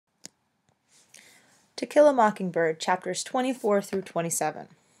To Kill a Mockingbird, chapters 24 through 27.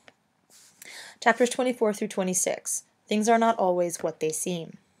 Chapters 24 through 26. Things are not always what they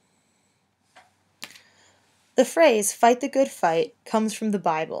seem. The phrase, fight the good fight, comes from the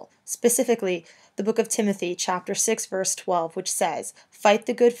Bible, specifically the book of Timothy, chapter 6, verse 12, which says, fight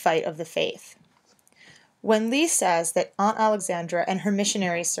the good fight of the faith. When Lee says that Aunt Alexandra and her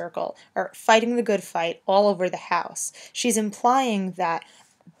missionary circle are fighting the good fight all over the house, she's implying that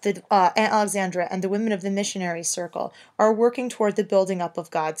Aunt Alexandra and the women of the missionary circle are working toward the building up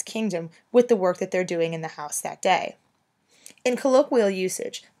of God's kingdom with the work that they're doing in the house that day. In colloquial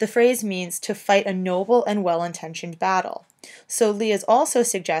usage, the phrase means to fight a noble and well-intentioned battle. So Lee is also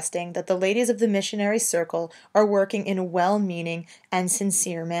suggesting that the ladies of the missionary circle are working in a well-meaning and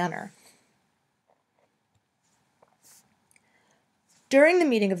sincere manner. During the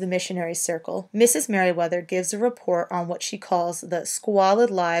meeting of the missionary circle, Mrs. Merriweather gives a report on what she calls the squalid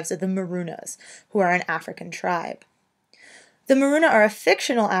lives of the Maroonahs, who are an African tribe. The Maroonah are a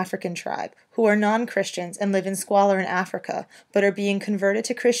fictional African tribe who are non-Christians and live in squalor in Africa, but are being converted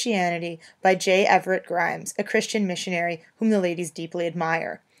to Christianity by J. Everett Grimes, a Christian missionary whom the ladies deeply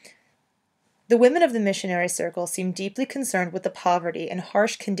admire. The women of the missionary circle seem deeply concerned with the poverty and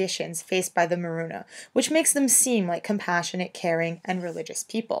harsh conditions faced by the Maroonah, which makes them seem like compassionate, caring, and religious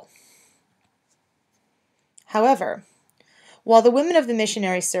people. However, while the women of the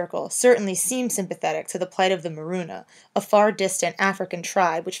missionary circle certainly seem sympathetic to the plight of the Maroonah, a far distant African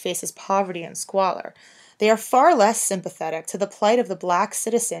tribe which faces poverty and squalor, they are far less sympathetic to the plight of the black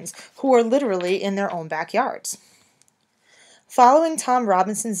citizens who are literally in their own backyards. Following Tom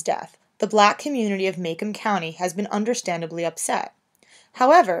Robinson's death, the black community of Macomb County has been understandably upset.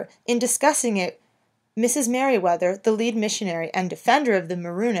 However, in discussing it, Mrs. Merriweather, the lead missionary and defender of the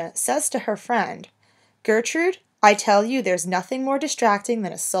Maroonah, says to her friend, "Gertrude, I tell you there's nothing more distracting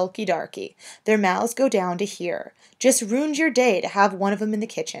than a sulky darky. Their mouths go down to here. Just ruined your day to have one of them in the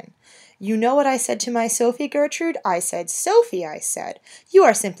kitchen. You know what I said to my Sophie, Gertrude? I said, Sophie, I said, you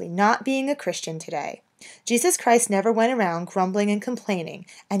are simply not being a Christian today. Jesus Christ never went around grumbling and complaining,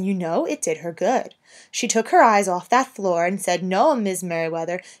 and you know it did her good. She took her eyes off that floor and said, no, Miss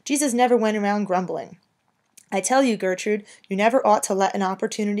Merriweather, Jesus never went around grumbling. I tell you, Gertrude, you never ought to let an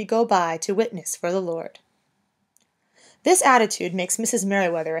opportunity go by to witness for the Lord." This attitude makes Mrs.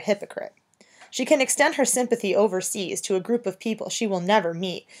 Merriweather a hypocrite. She can extend her sympathy overseas to a group of people she will never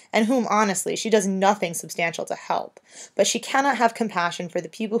meet, and whom, honestly, she does nothing substantial to help. But she cannot have compassion for the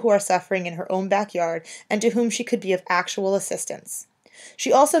people who are suffering in her own backyard and to whom she could be of actual assistance.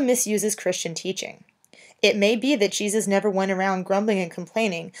 She also misuses Christian teaching. It may be that Jesus never went around grumbling and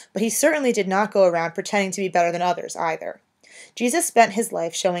complaining, but he certainly did not go around pretending to be better than others either. Jesus spent his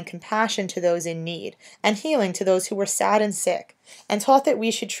life showing compassion to those in need and healing to those who were sad and sick, and taught that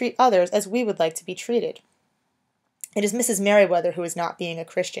we should treat others as we would like to be treated. It is Mrs. Merriweather who is not being a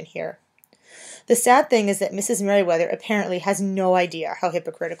Christian here. The sad thing is that Mrs. Merriweather apparently has no idea how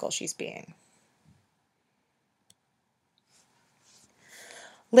hypocritical she's being.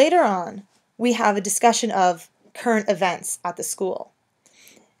 Later on, we have a discussion of current events at the school.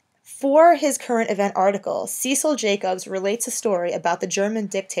 For his current event article, Cecil Jacobs relates a story about the German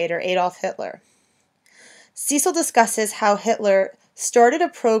dictator Adolf Hitler. Cecil discusses how Hitler started a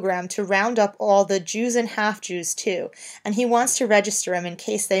program to round up all the Jews and half-Jews too, and he wants to register them in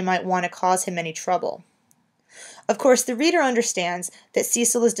case they might want to cause him any trouble. Of course, the reader understands that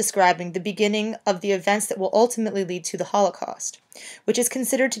Cecil is describing the beginning of the events that will ultimately lead to the Holocaust, which is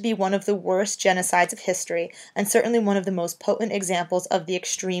considered to be one of the worst genocides of history and certainly one of the most potent examples of the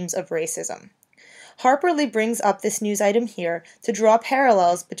extremes of racism. Harper Lee brings up this news item here to draw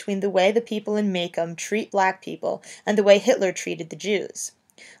parallels between the way the people in Macomb treat black people and the way Hitler treated the Jews.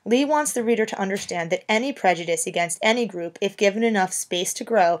 Lee wants the reader to understand that any prejudice against any group, if given enough space to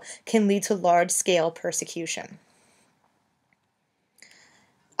grow, can lead to large-scale persecution.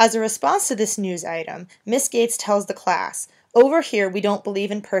 As a response to this news item, Miss Gates tells the class, "Over here we don't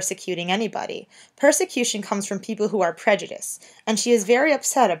believe in persecuting anybody. Persecution comes from people who are prejudiced," and she is very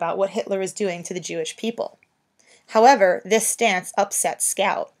upset about what Hitler is doing to the Jewish people. However, this stance upsets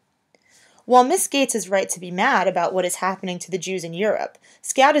Scout. While Miss Gates is right to be mad about what is happening to the Jews in Europe,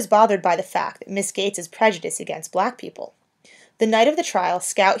 Scout is bothered by the fact that Miss Gates is prejudiced against black people. The night of the trial,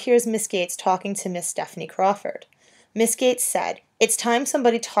 Scout hears Miss Gates talking to Miss Stephanie Crawford. Miss Gates said, "It's time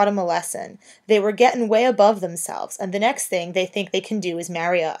somebody taught them a lesson. They were getting way above themselves, and the next thing they think they can do is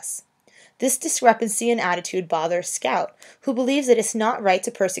marry us." This discrepancy in attitude bothers Scout, who believes that it's not right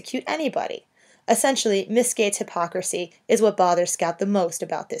to persecute anybody. Essentially, Miss Gates' hypocrisy is what bothers Scout the most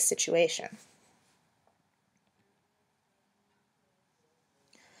about this situation.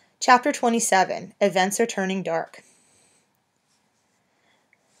 Chapter 27, Events Are Turning Dark.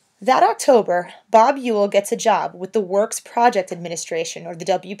 That October, Bob Ewell gets a job with the Works Project Administration, or the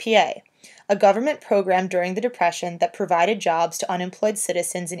WPA, a government program during the Depression that provided jobs to unemployed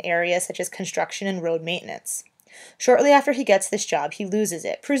citizens in areas such as construction and road maintenance. Shortly after he gets this job, he loses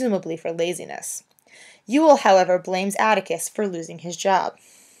it, presumably for laziness. Ewell, however, blames Atticus for losing his job.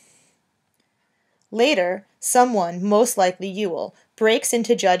 Later, someone, most likely Ewell, breaks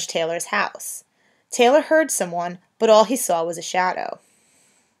into Judge Taylor's house. Taylor heard someone, but all he saw was a shadow.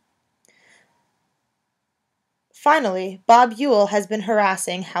 Finally, Bob Ewell has been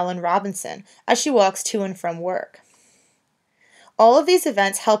harassing Helen Robinson as she walks to and from work. All of these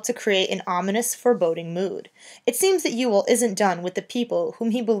events help to create an ominous, foreboding mood. It seems that Ewell isn't done with the people whom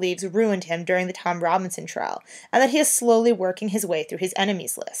he believes ruined him during the Tom Robinson trial, and that he is slowly working his way through his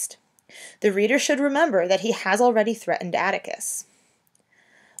enemies list. The reader should remember that he has already threatened Atticus.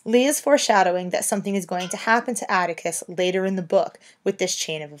 Lee is foreshadowing that something is going to happen to Atticus later in the book with this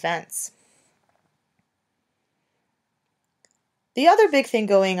chain of events. The other big thing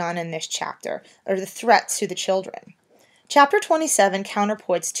going on in this chapter are the threats to the children. Chapter 27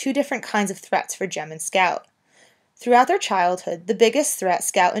 counterpoints two different kinds of threats for Jem and Scout. Throughout their childhood, the biggest threat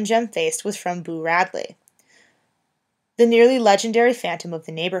Scout and Jem faced was from Boo Radley, the nearly legendary phantom of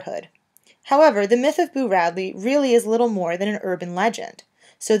the neighborhood. However, the myth of Boo Radley really is little more than an urban legend,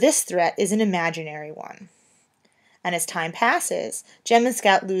 so this threat is an imaginary one. And as time passes, Jem and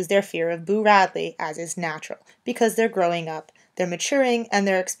Scout lose their fear of Boo Radley, as is natural, because they're growing up, they're maturing, and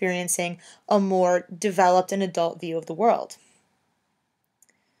they're experiencing a more developed and adult view of the world.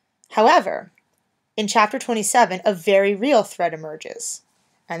 However, in Chapter 27, a very real threat emerges,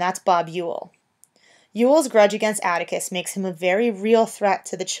 and that's Bob Ewell. Ewell's grudge against Atticus makes him a very real threat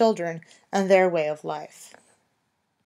to the children and their way of life.